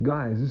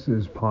Guys, this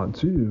is part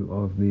two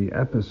of the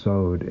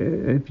episode.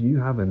 If you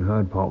haven't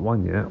heard part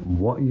one yet,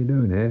 what are you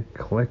doing here?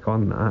 Click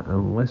on that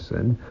and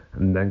listen,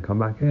 and then come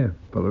back here.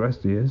 For the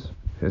rest of you,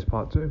 here's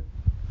part two.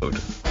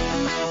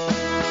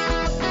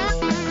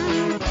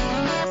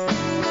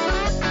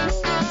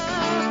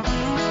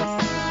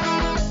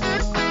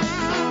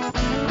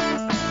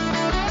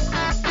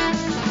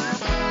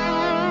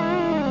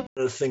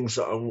 The things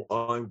that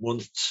I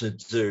want to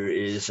do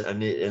is,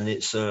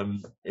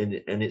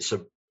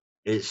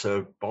 it's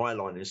a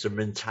byline, it's a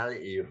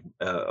mentality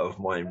of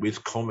mine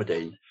with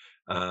comedy.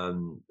 I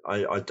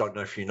don't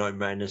know if you know,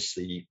 man, it's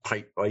the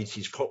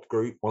 80s pop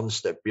group, One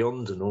Step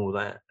Beyond and all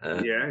that.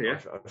 Yeah.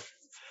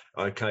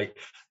 Okay.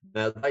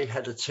 Now, they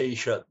had a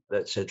T-shirt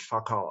that said,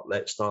 "Fuck art,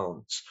 let's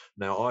dance."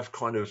 Now, I've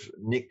kind of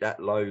nicked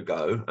that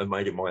logo and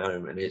made it my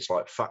own, and it's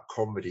like, "Fuck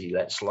comedy,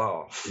 let's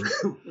laugh."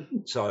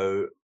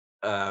 So,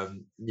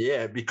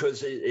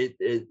 because it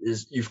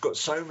is, you've got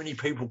so many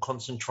people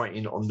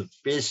concentrating on the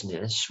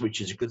business,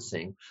 which is a good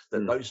thing,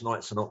 that those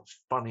nights are not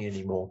funny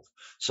anymore.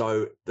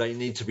 So they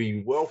need to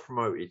be well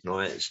promoted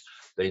nights.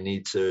 They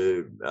need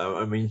to,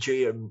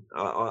 GM,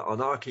 I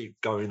know I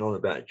keep going on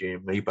about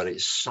GME, but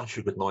it's such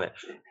a good night.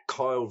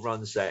 Kyle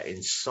runs that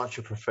in such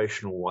a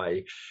professional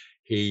way.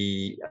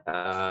 He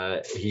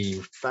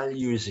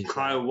values his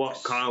Kyle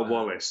Wallace for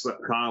those of us.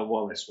 Kyle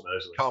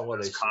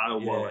Wallace.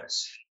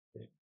 Wallace.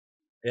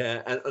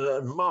 Yeah,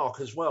 and Mark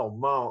as well.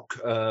 Mark,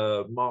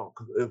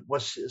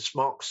 what's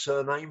Mark's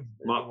surname?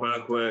 Mark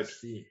Burkwood.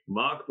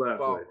 Mark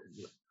Burkwood.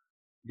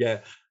 Yeah.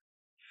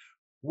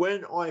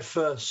 When I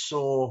first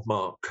saw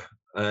Mark,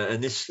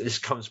 and this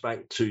comes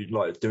back to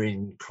like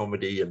doing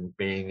comedy and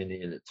being in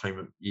the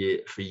entertainment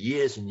for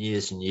years and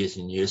years and years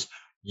and years,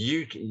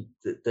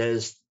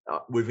 there's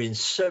within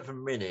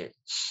 7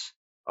 minutes,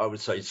 I would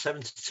say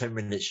 7 to 10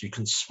 minutes, you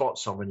can spot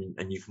someone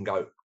and you can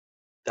go,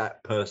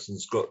 that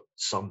person's got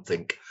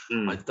something.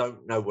 I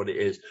don't know what it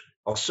is.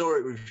 I saw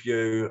it with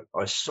you.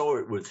 I saw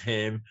it with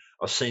him.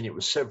 I've seen it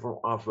with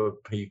several other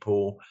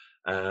people.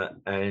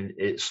 And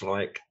it's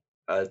like,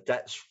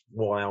 that's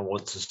why I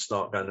want to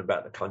start going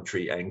about the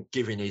country and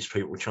giving these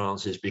people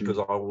chances, because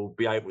I will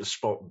be able to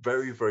spot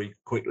very, very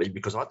quickly,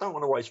 because I don't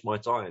want to waste my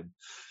time.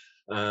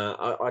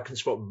 I can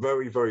spot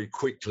very, very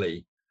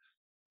quickly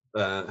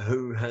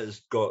who has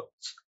got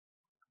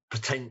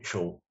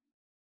potential.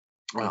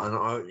 And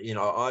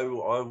I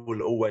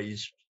will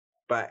always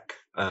back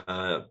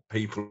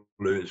people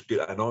who's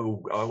good, and I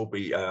will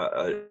be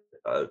a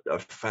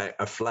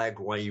flag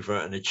waver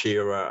and a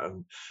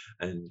cheerer,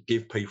 and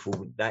give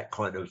people that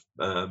kind of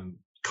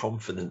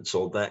confidence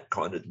or that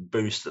kind of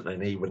boost that they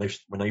need when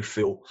they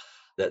feel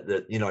that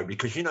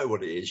because you know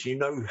what it is, you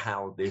know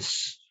how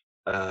this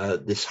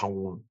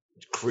whole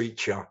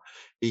creature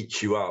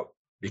eats you up,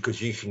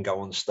 because you can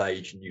go on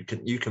stage and you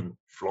can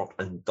flop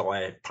and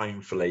die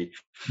painfully,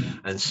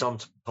 and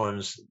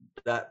sometimes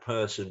that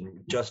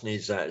person just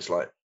needs that. It's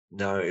like,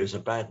 no, it was a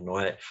bad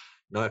night.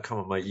 No, come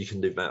on, mate, you can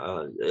do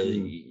better.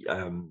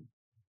 And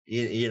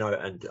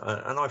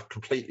I've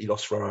completely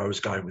lost where I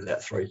was going with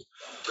that phrase.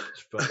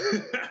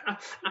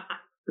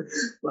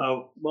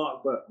 Well,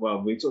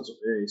 we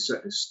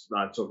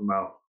started talking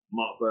about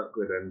Mark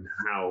Burkwood and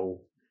how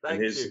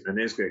his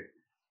gig.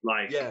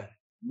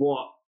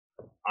 What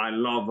I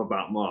love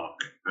about Mark,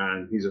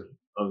 and he's a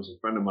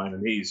friend of mine,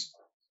 and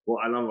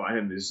what I love about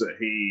him is that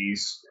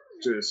he's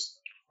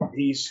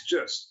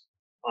just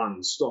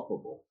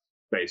unstoppable,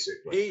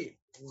 basically.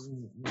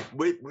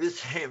 With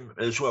him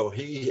as well,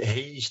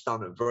 he's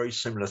done a very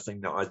similar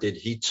thing that I did.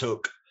 He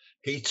took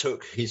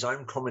his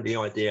own comedy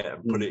idea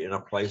and put it in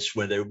a place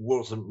where there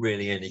wasn't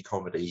really any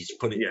comedy. He's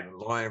put it in a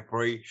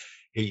library.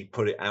 He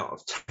put it out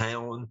of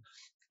town,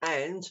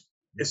 and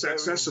it's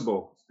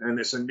accessible, and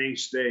it's a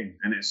niche thing,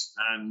 and it's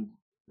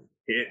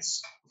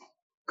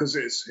because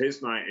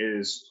his night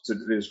is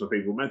for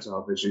people with mental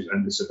health issues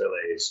and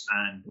disabilities,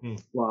 and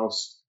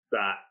whilst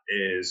that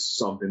is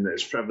something that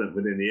is prevalent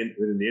within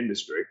the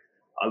industry,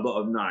 a lot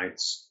of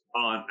nights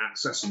aren't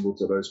accessible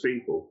to those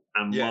people,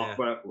 and Mark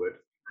Burkwood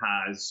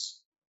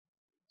has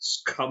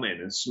come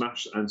in and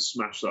smashed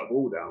that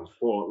wall down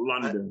for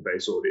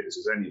London-based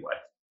audiences anyway.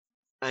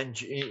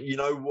 And you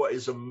know what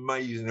is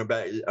amazing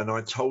about it? And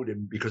I told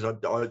him, because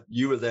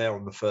you were there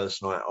on the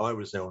first night, I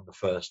was there on the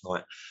first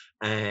night,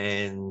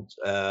 and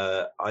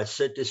I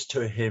said this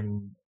to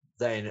him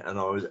then, and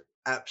I was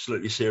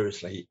absolutely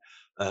serious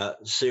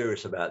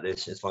about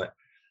this. It's like,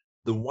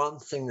 the one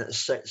thing that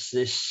sets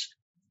this,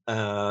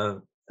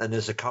 and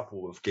there's a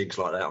couple of gigs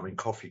like that. I mean,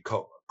 Coffee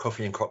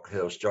and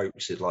Cocktails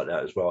Jokes is like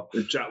that as well.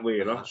 With Jack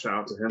Wheeler, shout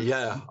out to him.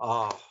 Yeah,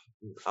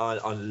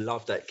 I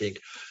love that gig.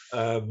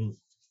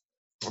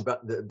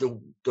 But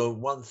the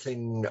one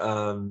thing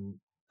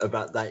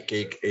about that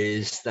gig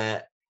is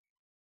that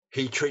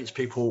he treats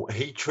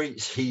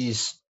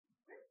his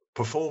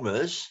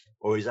performers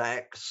or his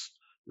acts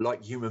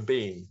like human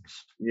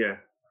beings. Yeah.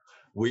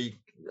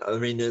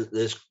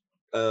 There's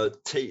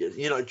tea,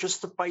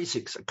 just the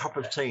basics, a cup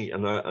of tea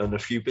and a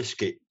few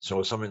biscuits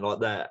or something like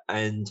that.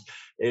 And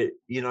it,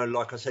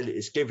 like I said,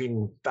 it's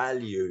giving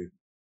value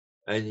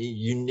and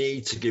you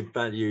need to give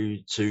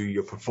value to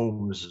your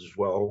performers as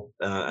well.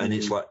 And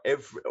it's like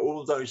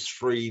all those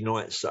 3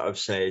 nights that I've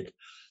said,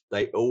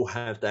 they all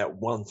have that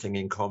one thing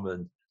in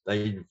common.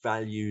 They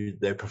value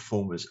their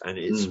performers, and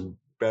it's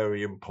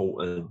very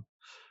important.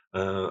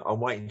 I'm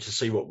waiting to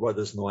see what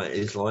Rodders Night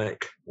is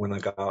like when I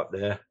go up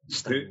there,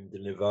 stand and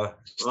deliver.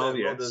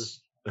 Yes.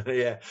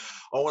 Yeah,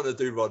 I want to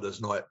do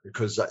Rodders Night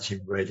because that's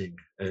in Reading,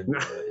 and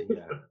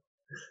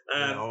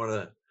I want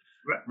to.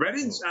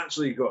 Reading's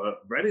actually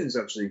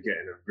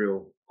getting a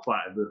real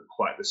quite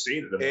the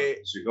scene at the moment.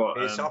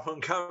 It's up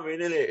and coming,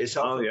 isn't it? It's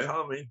up and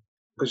coming.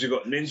 Because you've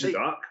got Ninja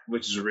Duck,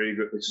 which was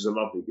a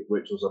lovely gig when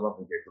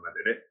I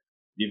did it.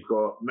 You've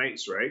got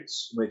Mates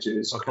Rates, which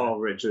is Carl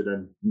Richard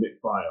and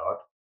Nick Byard,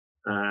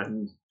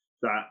 and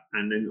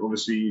then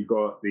obviously you've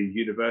got the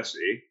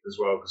university as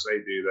well, because they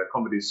do their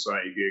comedy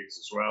society gigs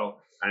as well,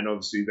 and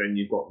obviously then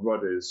you've got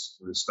Rodders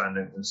with Stand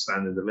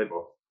and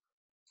Deliver.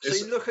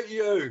 See, look at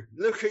you!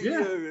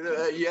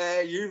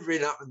 You've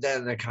been up and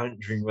down the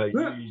country, mate.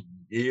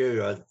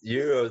 Yeah.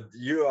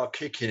 You are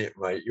kicking it,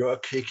 mate. You are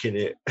kicking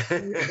it.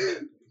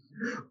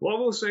 What I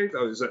will say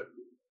though is that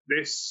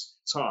this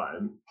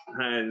time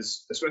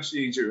has,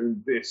 especially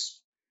during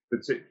this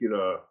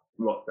particular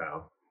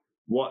lockdown,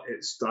 what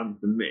it's done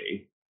for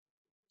me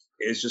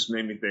is just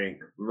made me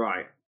think,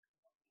 right,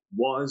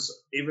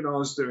 even though I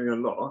was doing a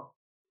lot,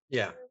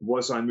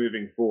 was I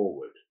moving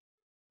forward?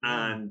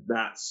 And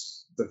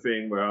that's the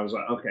thing where I was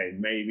like, okay,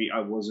 maybe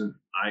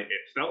it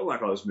felt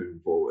like I was moving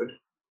forward,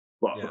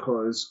 but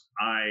because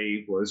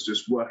I was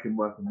just working,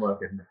 out of the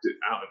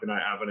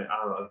night, out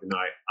of the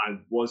night, I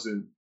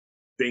wasn't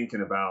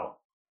thinking about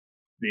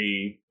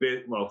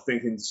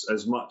thinking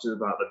as much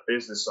about the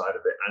business side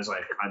of it as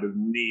I kind of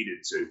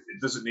needed to. It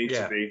doesn't need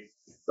to be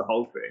the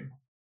whole thing,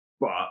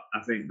 but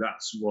I think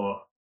that's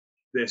what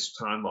this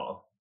time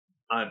off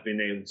I've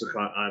been able to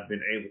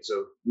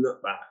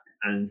look back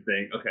and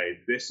think, okay,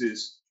 this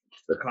is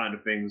the kind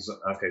of things.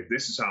 Okay,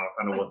 this is how I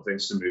kind of want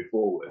things to move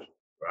forward,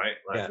 right?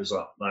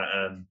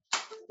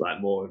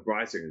 Like more with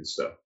writing and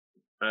stuff.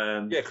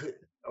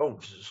 Oh,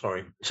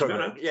 sorry.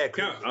 No. Yeah.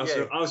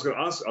 I was going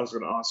to ask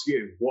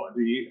you,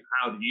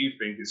 how do you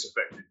think it's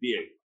affected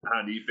you?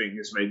 How do you think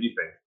it's made you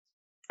think?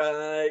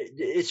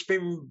 It's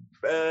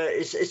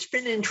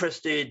been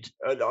interesting.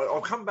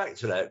 I'll come back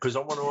to that because I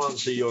want to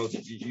answer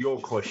your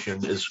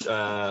question as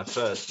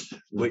first,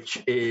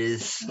 which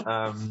is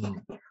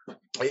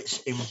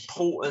it's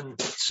important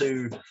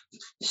to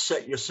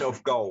set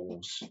yourself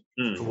goals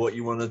for what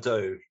you want to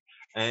do,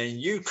 and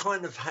you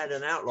kind of had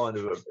an outline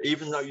of it,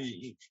 even though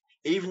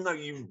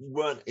you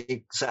weren't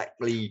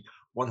exactly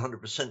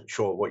 100%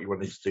 sure what you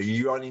wanted to do.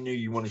 You only knew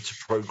you wanted to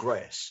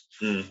progress,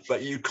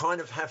 but you kind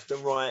of have to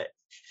write.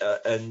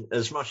 And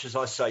as much as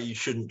I say you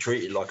shouldn't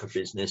treat it like a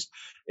business,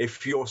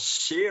 if you're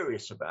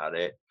serious about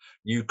it,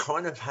 you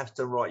kind of have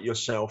to write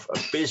yourself a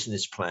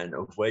business plan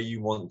of where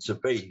you want to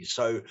be.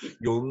 So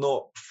you're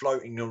not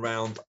floating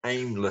around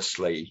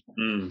aimlessly,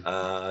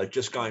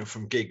 just going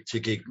from gig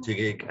to gig to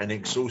gig and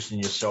exhausting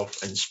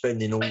yourself and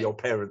spending all your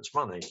parents'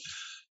 money.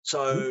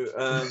 So,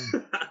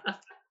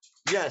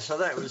 so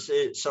that was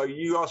it. So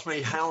you asked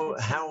me how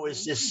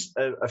has this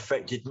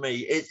affected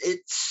me?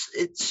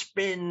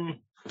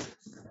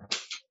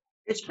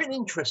 It's been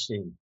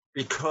interesting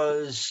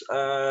because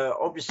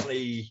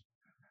obviously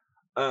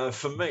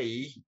for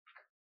me,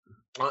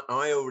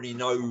 I already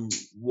know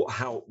what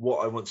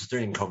I want to do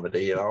in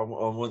comedy, and I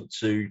want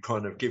to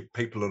kind of give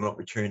people an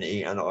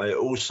opportunity, and I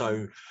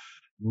also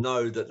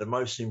know that the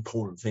most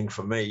important thing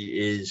for me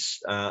is,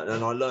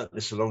 and I learned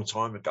this a long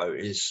time ago,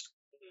 is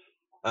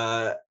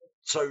so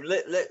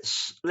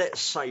let's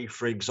say,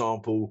 for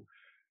example,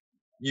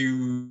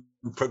 you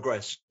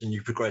progress and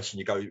you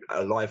go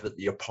live at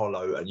the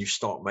Apollo and you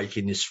start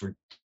making this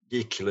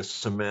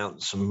ridiculous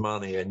amounts of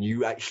money and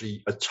you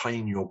actually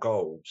attain your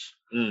goals.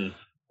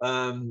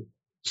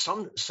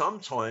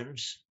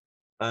 Sometimes,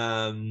 like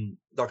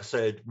I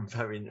said, with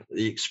having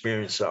the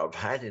experience that I've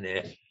had in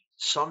it,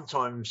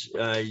 sometimes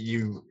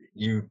you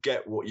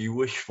get what you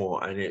wish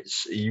for, and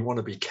you want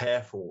to be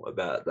careful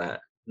about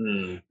that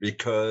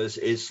because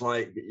it's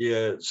like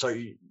so.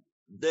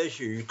 There's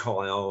you,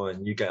 Kyle,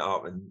 and you get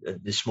up and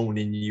this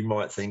morning you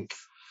might think,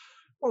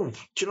 oh, do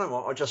you know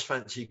what? I just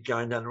fancy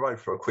going down the road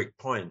for a quick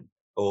pint,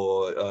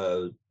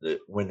 or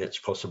when it's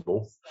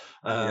possible,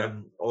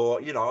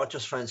 or I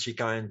just fancy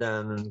going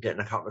down and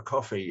getting a cup of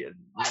coffee. And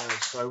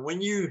so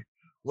when you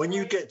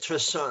get to a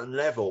certain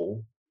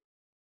level,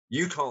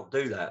 you can't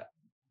do that.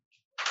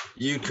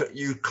 You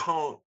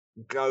can't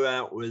go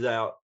out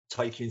without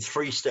taking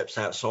 3 steps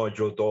outside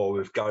your door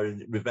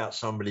without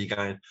somebody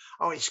going,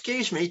 oh,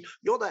 excuse me,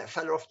 you're that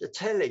fella off the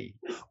telly,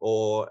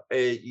 or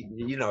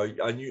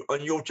and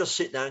you'll just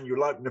sit down,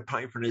 you'll open the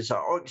paper and it's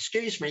like, oh,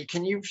 excuse me,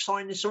 can you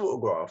sign this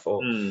autograph?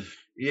 Or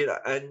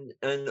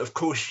and of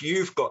course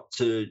you've got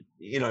to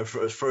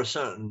to a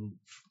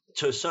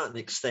certain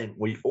extent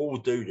we all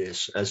do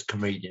this as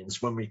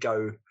comedians. When we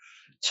go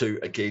to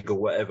a gig or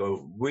whatever,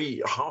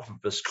 half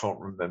of us can't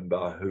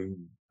remember who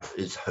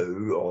is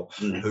who, or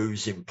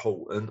who's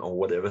important or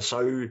whatever.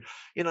 So,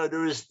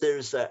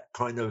 there's that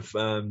kind of,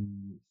 I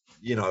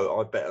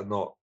better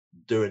not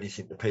do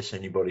anything to piss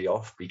anybody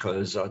off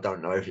because I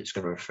don't know if it's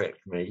going to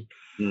affect me.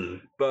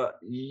 But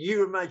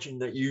you imagine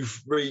that you've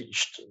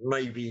reached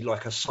maybe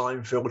like a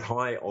Seinfeld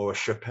height or a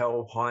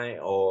Chappelle height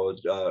or,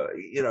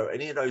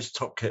 any of those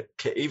top,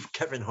 even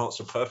Kevin Hart's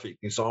a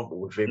perfect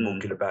example of him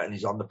walking about in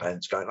his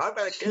underpants going, I'm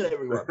going to kill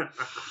everyone.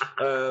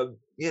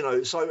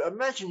 So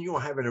imagine you're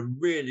having a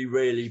really,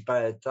 really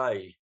bad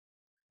day.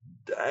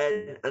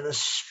 And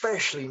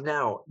especially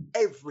now,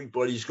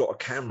 everybody's got a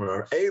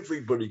camera,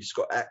 everybody's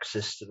got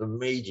access to the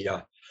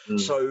media.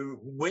 So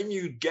when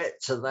you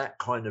get to that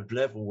kind of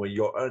level where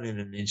you're earning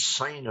an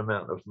insane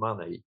amount of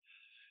money,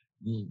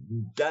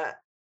 that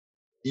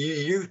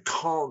you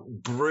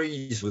can't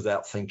breathe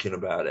without thinking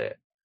about it.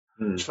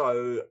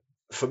 So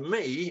for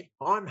me,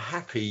 I'm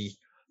happy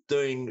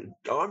I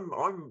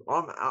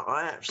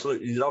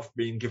absolutely love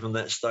being given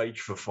that stage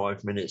for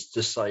 5 minutes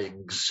to say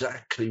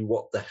exactly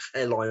what the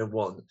hell I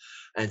want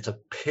and to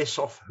piss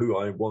off who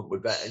I want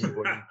without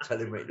anybody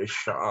telling me to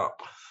shut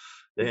up.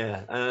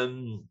 Yeah.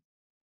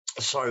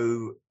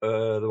 So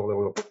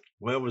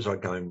where was I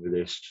going with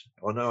this?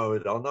 I know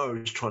I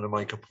was trying to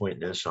make a point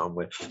there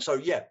somewhere. So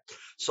yeah.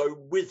 So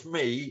with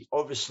me,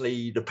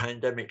 obviously the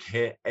pandemic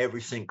hit,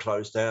 everything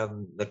closed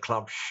down, the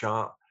club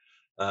shut.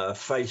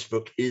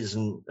 Facebook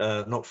isn't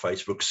not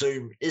Facebook.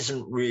 Zoom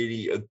isn't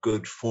really a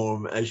good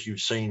forum, as you've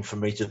seen, for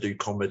me to do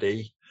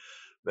comedy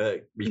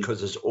because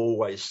there's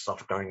always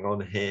stuff going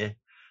on here.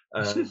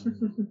 And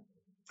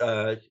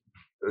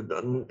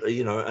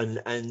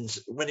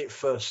when it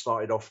first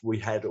started off, we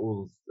had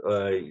all.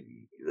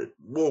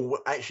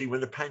 Actually, when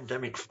the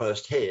pandemic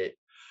first hit,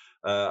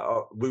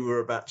 we were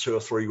about 2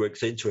 or 3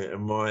 weeks into it,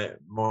 and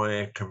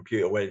my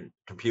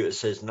computer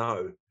says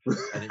no,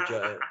 and it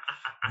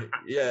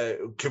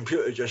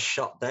computer just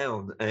shut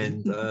down,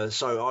 and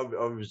so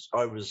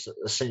I was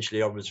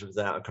essentially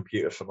without a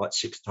computer for like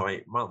 6 to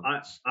 8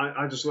 months.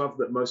 I just love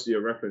that most of your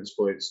reference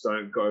points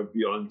don't go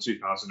beyond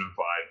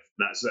 2005.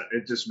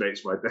 It just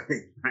makes my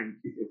day. Thank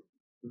you.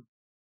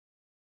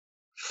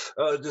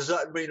 Does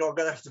that mean I'm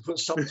going to have to put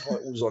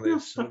subtitles on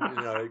it?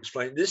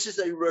 Explain. This is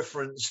a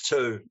reference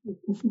to.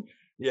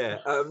 Yeah.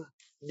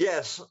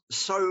 Yes.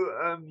 So.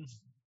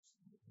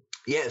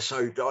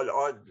 So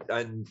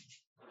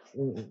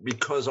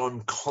because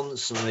I'm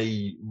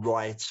constantly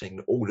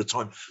writing all the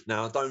time.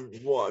 Now,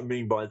 what I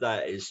mean by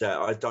that is that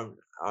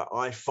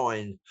I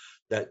find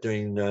that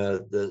doing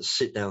the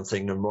sit down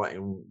thing and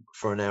writing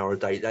for an hour a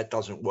day, that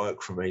doesn't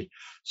work for me.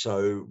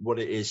 So what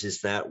it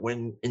is that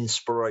when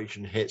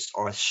inspiration hits,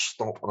 I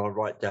stop and I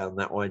write down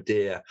that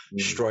idea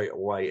straight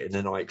away, and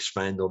then I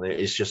expand on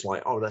it. It's just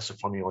like, oh, that's a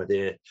funny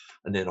idea,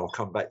 and then I'll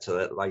come back to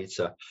that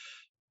later.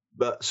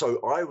 But so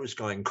I was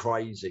going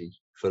crazy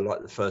for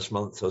like the first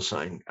month or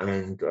something,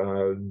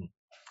 and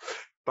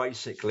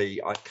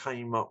basically I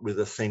came up with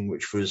a thing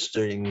which was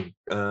doing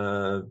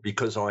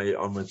because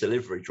I'm a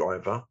delivery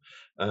driver.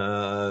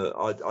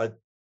 I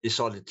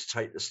decided to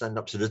take the stand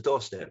up to the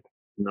doorstep.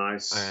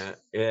 Nice.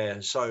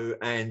 So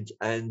and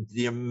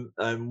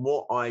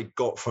what I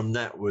got from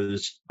that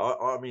was,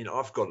 I mean,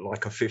 I've got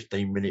like a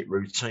 15-minute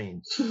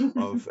routine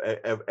of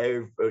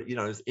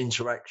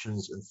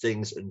interactions and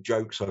things and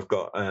jokes I've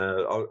got.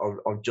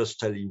 I'll just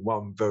tell you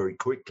one very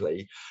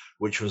quickly,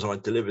 which was I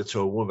delivered to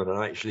a woman, and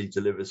I actually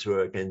delivered to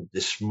her again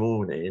this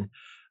morning,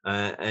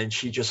 and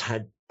she just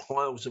had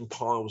piles and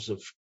piles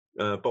of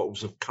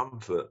bottles of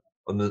Comfort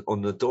on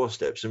the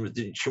doorsteps, and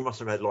she must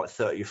have had like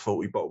 30 or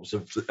 40 bottles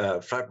of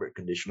fabric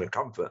conditioner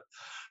Comfort.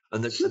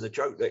 And the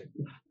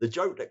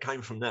joke that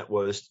came from that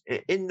was,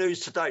 in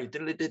news today,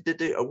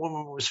 a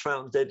woman was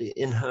found dead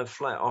in her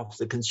flat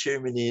after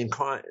consuming the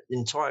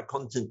entire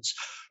contents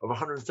of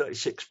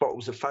 136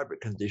 bottles of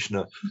fabric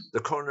conditioner. The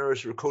coroner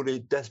has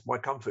recorded death by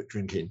Comfort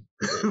drinking.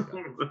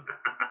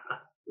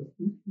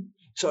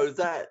 So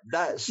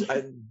that's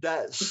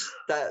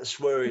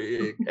where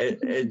there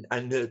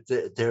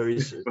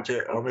is.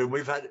 I mean,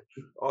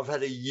 I've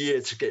had a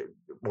year to get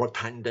my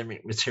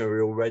pandemic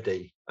material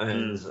ready,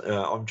 and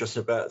I'm just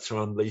about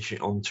to unleash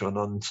it onto an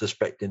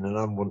unsuspecting and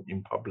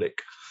unwanting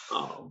public.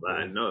 Oh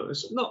man, no,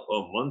 it's not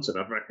unwanted.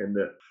 I reckon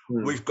that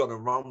we've got to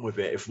run with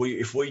it. If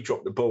we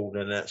drop the ball,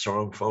 then that's our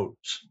own fault.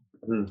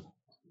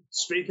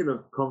 Speaking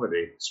of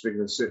comedy,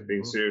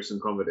 being serious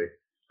in comedy,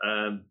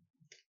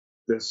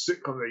 the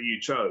sitcom that you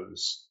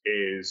chose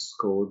is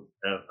called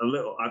a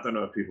little. I don't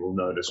know if people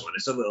know this one.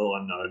 It's a little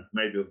unknown.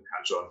 Maybe we'll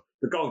catch on.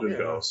 The Golden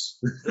Girls.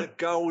 The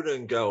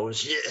Golden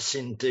Girls, yes,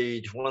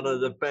 indeed, one of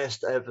the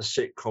best ever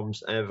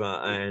sitcoms ever.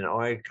 And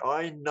I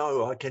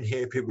know I can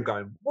hear people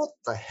going, "What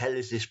the hell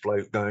is this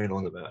bloke going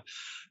on about?"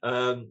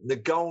 The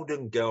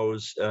Golden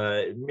Girls,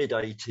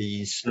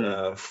 mid-80s,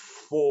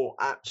 4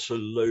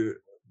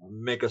 absolute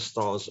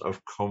megastars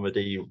of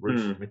comedy: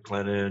 Ruth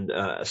McClellan,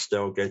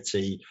 Estelle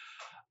Getty.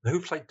 Who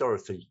played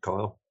Dorothy,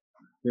 Kyle?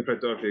 Who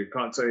played Dorothy?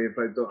 Can't tell you who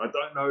played Dorothy. I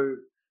don't know.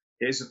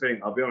 Here's the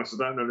thing. I'll be honest. I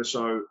don't know the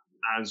show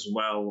as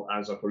well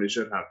as I probably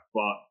should have.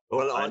 But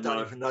I don't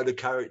even know the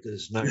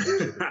characters' names.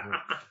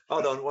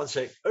 Hold on, one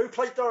sec. Who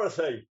played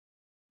Dorothy?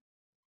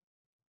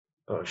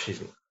 Oh, she's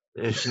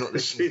not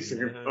listening. She's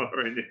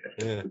ignoring it.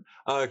 Yeah.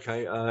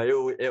 Okay.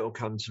 It'll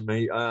come to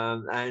me.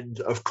 And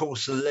of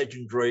course, the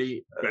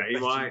legendary Betty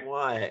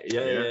White.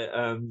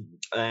 Yeah.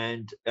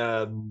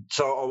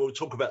 So I will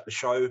talk about the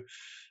show.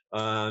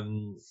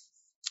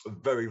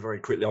 Very, very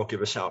quickly. I'll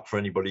give us out for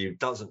anybody who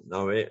doesn't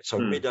know it. So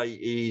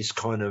mid-80s,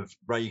 kind of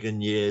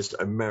Reagan years,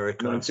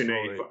 America.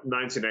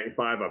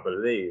 1985, I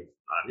believe.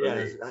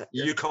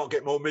 You can't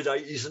get more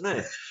mid-80s than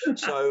that.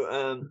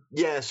 So,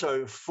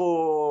 so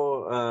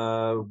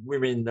for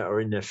women that are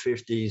in their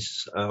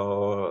 50s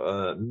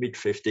or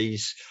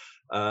mid-50s,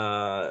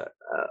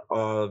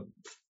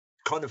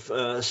 kind of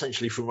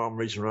essentially for one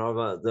reason or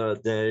another,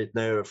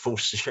 they're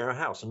forced to share a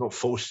house. They're not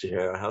forced to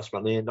share a house,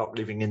 but they end up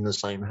living in the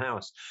same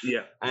house.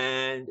 Yeah.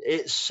 And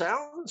it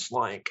sounds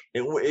like,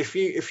 if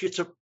you're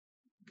to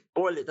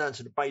boil it down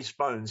to the base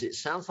bones, it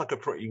sounds like a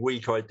pretty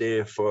weak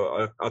idea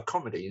for a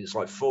comedy. It's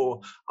like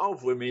 4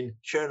 old women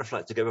sharing a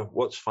flat together.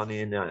 What's funny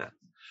in that?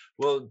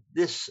 Well,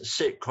 this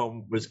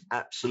sitcom was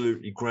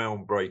absolutely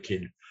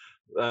groundbreaking.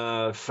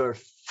 For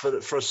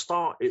a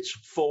start, it's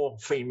 4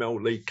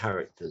 female lead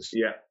characters.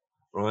 Yeah.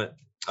 Right.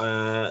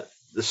 The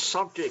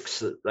subjects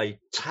that they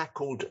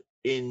tackled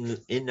in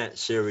that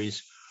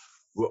series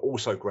were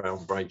also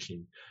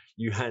groundbreaking.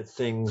 You had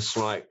things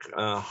like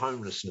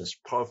homelessness,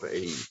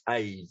 poverty,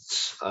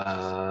 AIDS,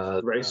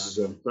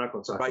 racism,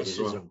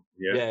 racism.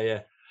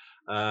 Yeah.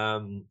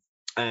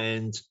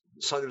 And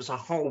so there was a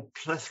whole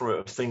plethora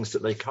of things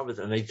that they covered,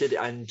 and they did it.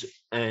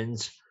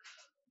 And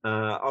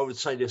I would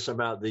say this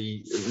about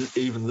the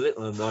even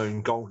little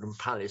known Golden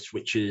Palace,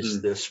 which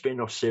is the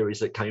spin-off series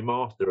that came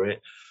after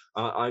it.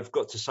 I've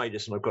got to say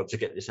this, and I've got to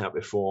get this out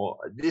before.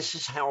 This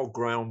is how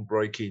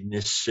groundbreaking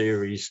this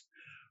series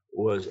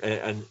was,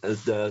 and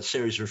the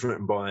series was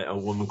written by a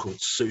woman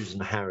called Susan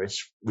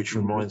Harris, which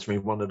reminds me,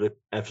 one of the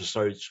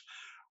episodes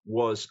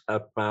was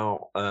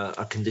about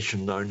a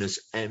condition known as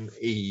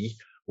ME,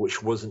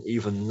 which wasn't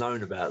even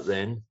known about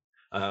then.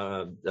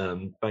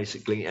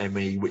 Basically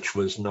ME, which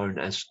was known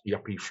as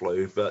yuppie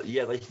flu. But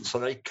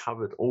they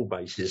covered all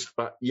bases.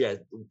 But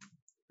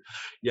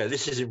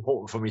this is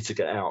important for me to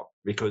get out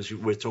because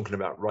we're talking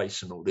about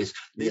race and all this.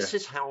 This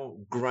is how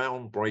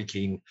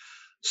groundbreaking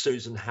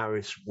Susan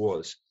Harris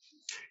was.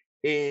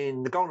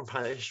 In the Golden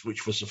Palace,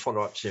 which was the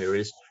follow-up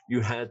series,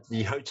 you had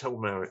the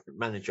hotel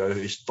manager,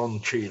 who's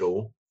Don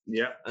Cheadle.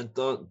 Yeah. And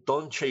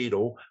Don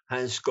Cheadle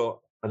has got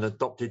an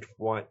adopted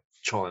white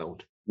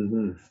child.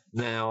 Mm-hmm.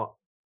 Now,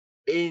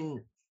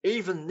 in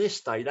even this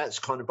day, that's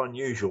kind of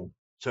unusual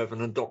to have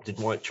an adopted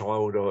white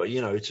child, or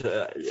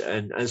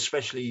and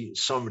especially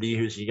somebody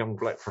who's a young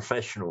black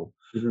professional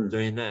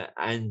doing that.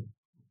 And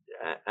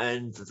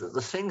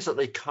the things that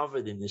they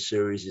covered in this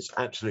series is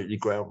absolutely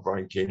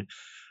groundbreaking.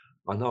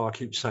 I know I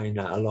keep saying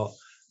that a lot,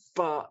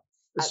 but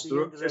it's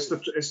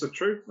the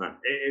truth, man.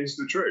 It is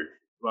the truth.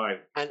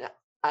 Like, and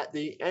at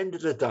the end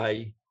of the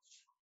day,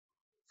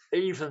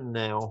 even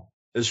now,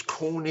 as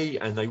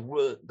corny, and they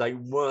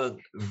weren't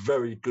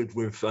very good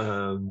with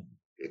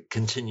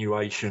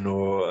continuation,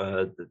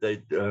 or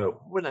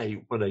when they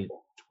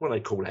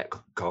call that,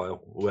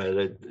 Kyle, where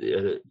they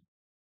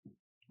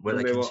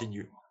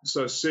continue.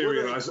 So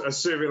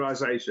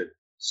serialization,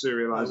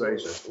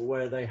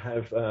 where they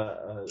have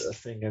a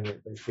thing and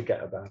they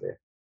forget about it.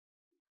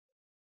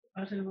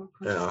 I don't know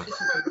what.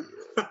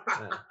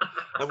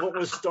 And what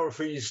was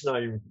Dorothy's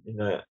name in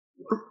that?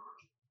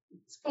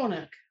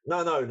 Spornick.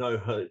 No,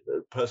 her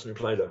person who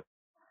played her.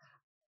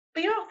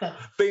 B. Arthur.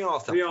 B.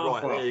 Arthur.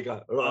 Right, there you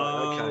go.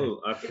 Right,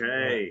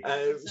 okay.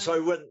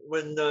 So when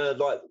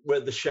we're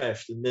the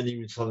chef, and then he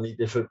would suddenly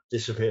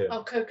disappear.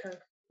 Oh, Coco.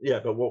 Yeah,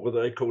 but what would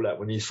they call that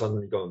when he's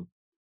suddenly gone?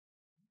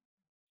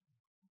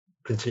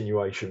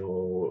 Continuation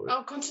or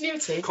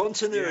continuity.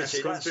 Continuity. Yes,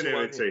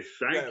 continuity.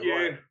 Thank you.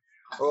 Right.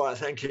 All right,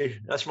 thank you.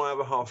 That's my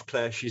other half,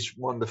 Claire. She's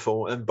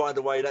wonderful. And by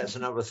the way, that's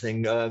another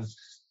thing. During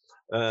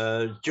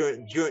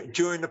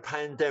the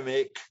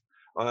pandemic,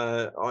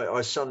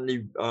 I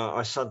suddenly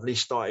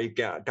started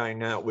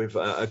going out with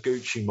a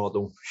Gucci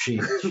model. She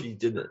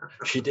did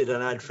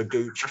an ad for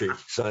Gucci.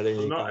 So there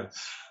you go.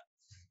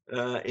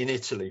 In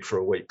Italy for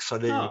a week. So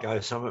there you go.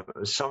 Some of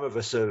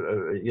us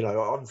are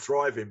I'm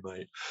thriving,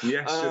 mate.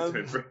 Yes,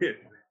 brilliant.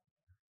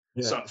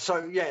 Yeah.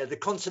 So the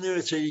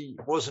continuity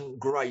wasn't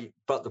great,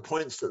 but the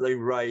points that they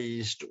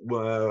raised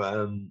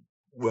were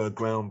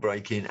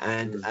groundbreaking,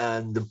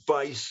 and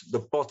the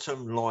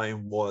bottom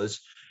line was,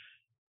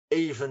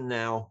 even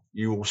now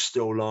you will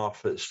still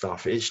laugh at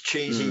stuff. It's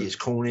cheesy, it's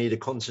corny. The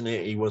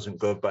continuity wasn't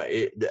good, but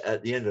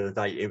at the end of the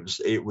day,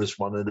 it was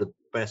one of the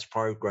best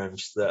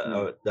programs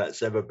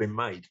that's ever been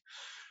made.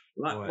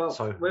 One of most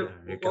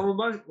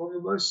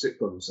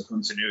sitcoms, the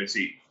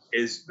continuity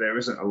is there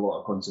isn't a lot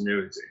of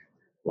continuity,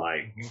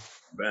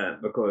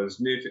 because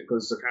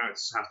the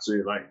characters have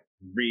to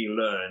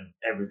relearn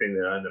everything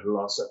they learned in the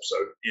last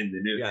episode in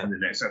the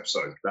next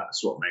episode.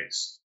 That's what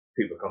makes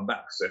people come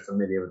back, so they're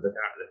familiar with the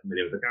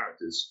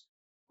characters.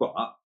 But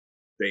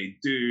they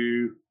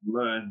do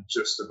learn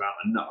just about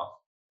enough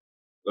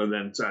for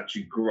them to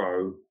actually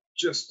grow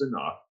just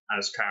enough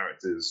as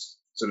characters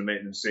to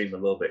make them seem a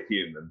little bit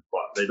human,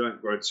 but they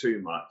don't grow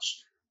too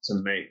much to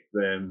make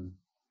them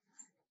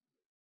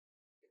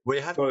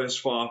go as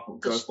far from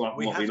what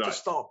we like. To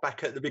start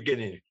back at the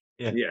beginning.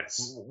 Yeah.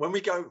 Yes. When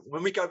we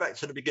go back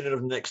to the beginning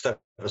of the next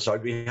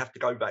episode, we have to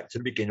go back to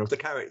the beginning of the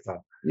character.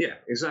 Yeah,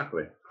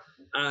 exactly.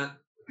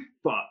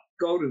 But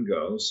Golden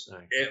Girls,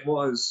 it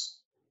was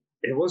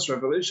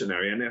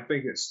revolutionary, and I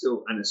think it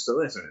still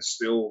is, and it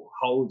still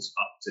holds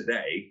up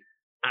today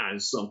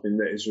as something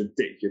that is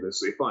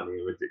ridiculously funny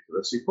and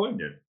ridiculously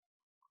poignant.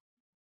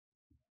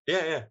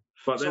 Yeah.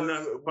 But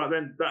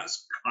then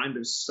that's kind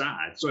of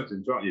sad. Sorry to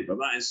interrupt you, but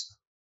that is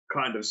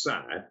kind of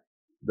sad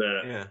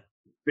that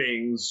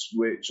things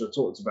which are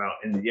talked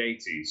about in the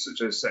 80s,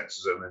 such as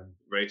sexism and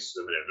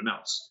racism and everything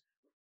else,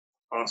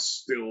 are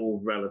still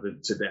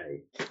relevant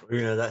today.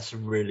 Yeah, that's a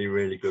really,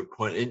 really good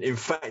point. In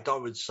fact, I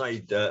would say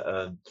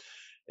that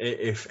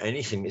if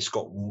anything, it's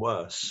gotten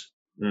worse.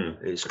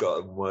 It's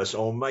gotten worse,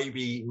 or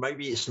maybe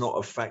it's not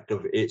a fact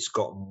of it's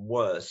gotten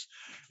worse.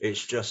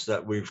 It's just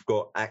that we've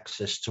got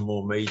access to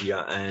more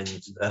media, and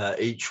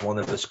each one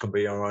of us can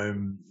be our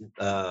own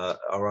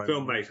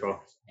filmmaker,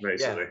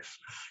 basically.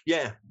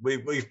 Yeah.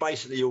 We've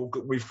basically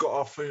we've got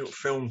our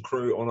film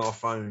crew on our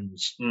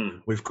phones.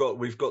 We've got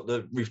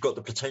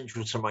the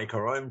potential to make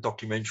our own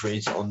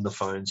documentaries on the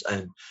phones,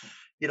 and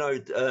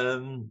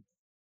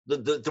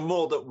the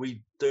more that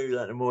we do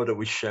that, the more that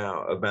we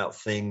shout about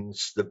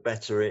things, the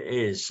better it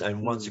is.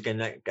 And once again,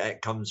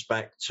 that comes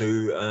back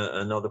to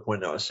another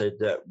point that I said,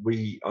 that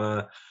we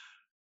are,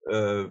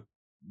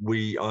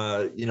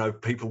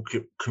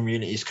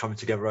 communities coming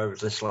together over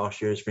this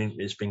last year.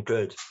 It's been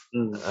good.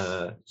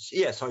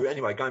 So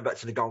anyway, going back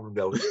to the Golden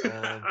Girls.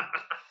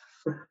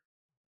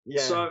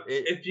 So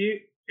if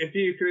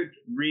you could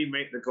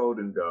remake the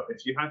Golden Girls,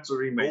 if you had to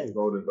remake the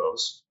Golden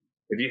Girls,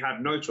 if you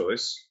had no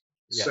choice.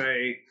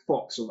 Say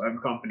Fox or whatever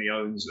company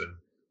owns them,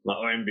 like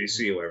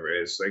NBC or whatever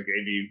it is, they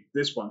gave you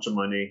this bunch of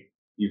money,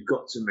 you've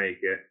got to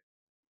make it.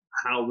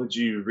 How would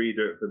you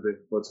redo it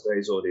for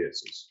today's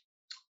audiences?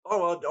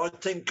 I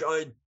think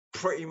I'd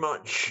pretty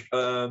much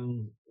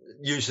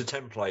use the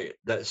template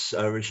that's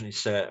originally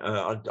set.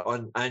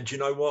 And you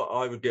know what?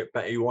 I would get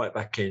Betty White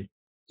back in.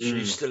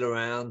 She's still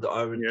around.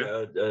 I would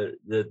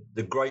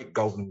the great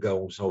Golden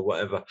Girls or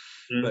whatever.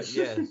 But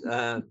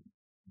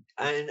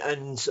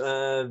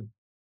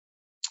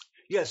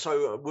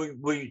so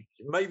we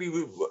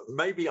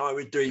maybe I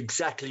would do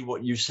exactly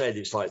what you said.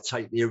 It's like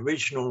take the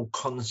original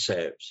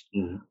concept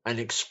and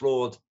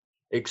explore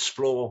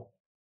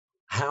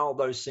how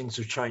those things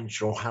have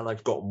changed or how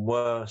they've gotten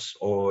worse,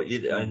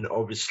 and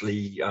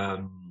obviously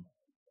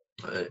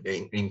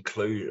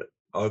include.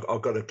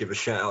 I've got to give a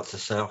shout out to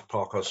South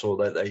Park. I saw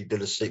that they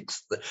did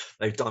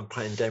they've done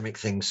pandemic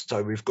things,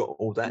 so we've got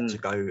all that to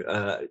go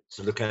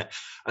to look at,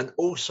 and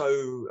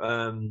also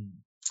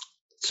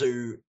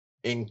to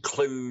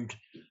include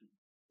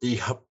the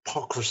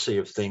hypocrisy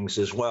of things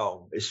as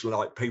well. It's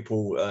like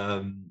people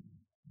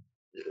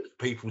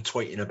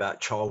tweeting about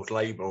child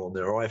labour on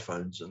their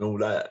iPhones and all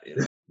that.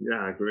 Yeah,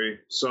 I agree.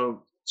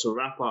 So to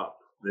wrap up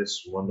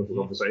this wonderful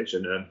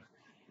conversation,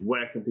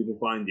 where can people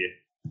find you?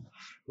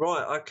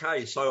 Right,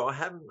 okay, so I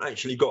haven't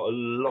actually got a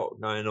lot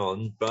going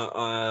on, but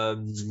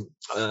one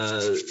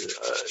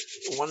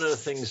of the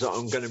things that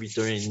I'm going to be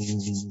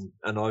doing,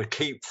 and I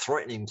keep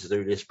threatening to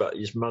do this, but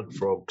is mud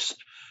frogs.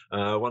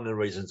 One of the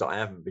reasons I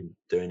haven't been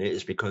doing it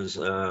is because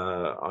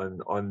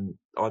I'm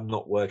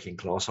not working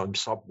class, I'm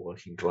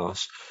sub-working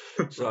class.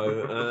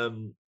 So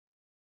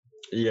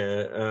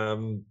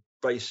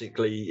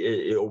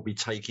basically it'll be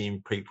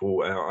taking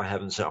people out. I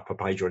haven't set up a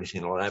page or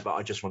anything like that, but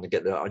I just want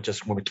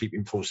to keep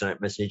enforcing that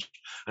message.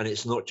 And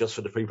it's not just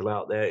for the people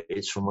out there,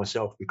 it's for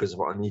myself, because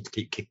I need to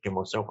keep kicking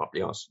myself up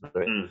the arse.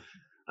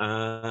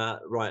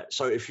 Right.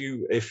 So if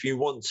you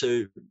want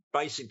to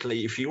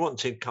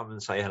come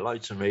and say hello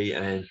to me,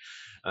 and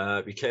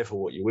be careful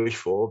what you wish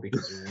for,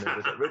 because you'll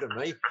never get rid of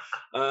me.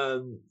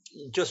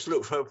 Just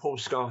look for Paul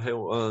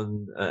Scahill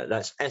on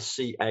that's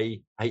SCAHILL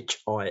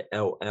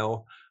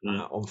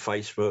on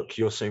Facebook.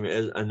 You'll see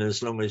me, and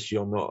as long as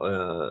you're not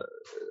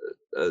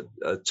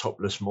a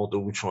topless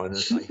model trying to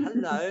say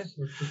hello,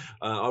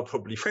 I'll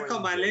probably click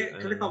on my link.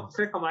 Click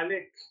on my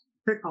link.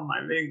 Click on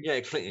my link.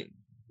 Yeah, click.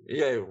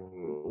 Yeah,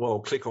 well,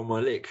 click on my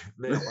link.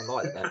 I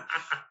like that.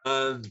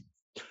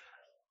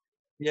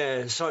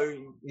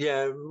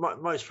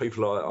 Most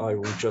people I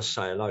will just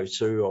say hello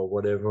to or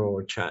whatever,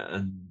 or chat,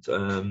 and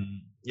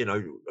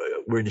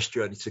we're in this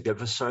journey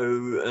together. So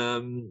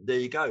there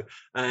you go.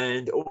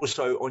 And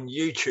also on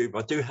YouTube,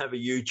 I do have a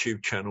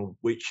YouTube channel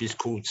which is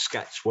called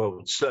Scat's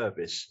World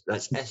Service.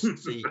 That's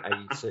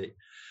SCAT.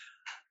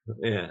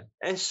 Yeah,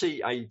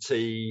 SCAT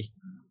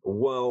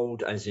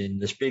World, as in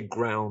this big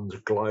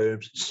round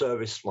globe,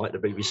 service like the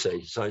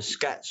BBC. So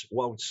Scat's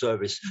World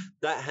Service,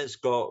 that has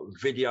got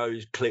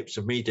videos, clips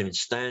of me doing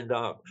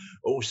stand-up.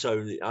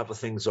 Also the other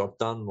things I've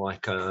done,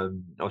 like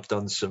I've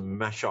done some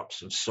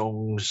mashups of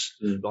songs.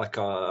 Like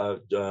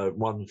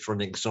one for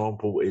an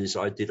example is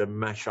I did a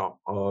mashup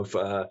of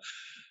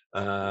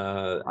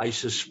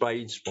Ace of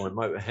Spades by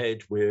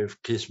Motorhead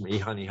with Kiss Me,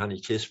 Honey, Honey,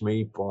 Kiss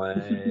Me by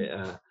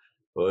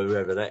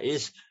whoever that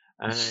is.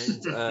 And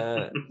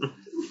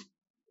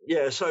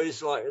yeah, so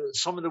it's like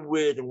some of the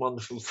weird and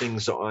wonderful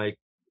things that I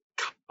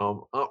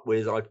come up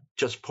with, I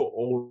just put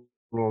all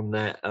on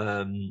that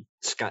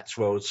Scats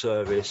World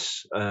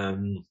Service.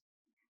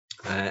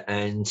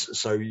 And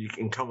so you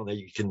can come on there,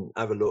 you can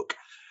have a look.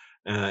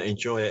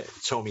 Enjoy it.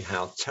 Tell me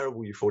how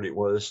terrible you thought it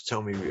was.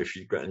 Tell me if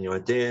you've got any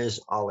ideas.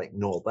 I'll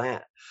ignore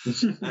that.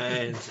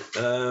 And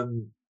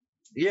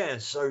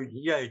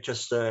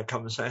just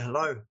come and say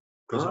hello,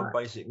 because I'm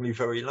basically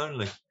very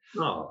lonely.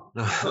 Oh.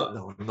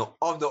 No,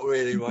 I'm not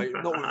really, mate.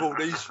 Not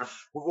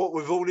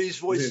with all these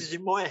voices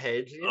in my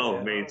head.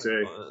 Me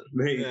too.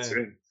 Me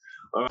too.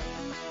 All right.